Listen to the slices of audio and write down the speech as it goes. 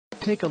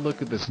Take a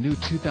look at this new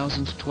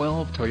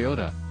 2012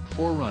 Toyota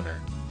 4Runner.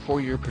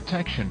 For your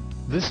protection,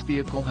 this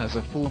vehicle has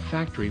a full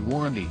factory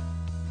warranty.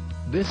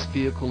 This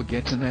vehicle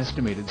gets an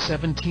estimated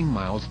 17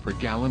 miles per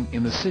gallon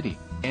in the city,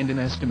 and an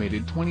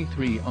estimated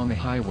 23 on the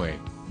highway.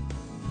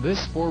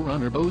 This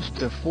 4Runner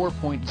boasts a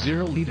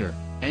 4.0-liter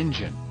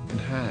engine, and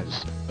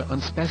has an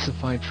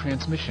unspecified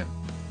transmission.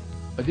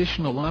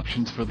 Additional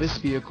options for this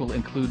vehicle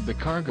include the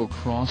cargo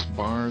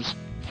crossbars,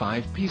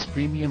 5-piece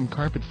premium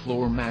carpet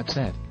floor mat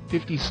set,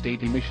 50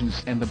 state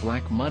emissions and the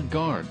black mud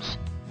guards.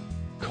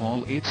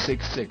 Call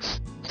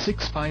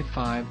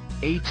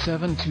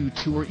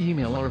 866-655-8722 or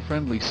email our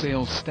friendly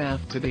sales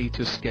staff today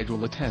to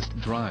schedule a test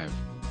drive.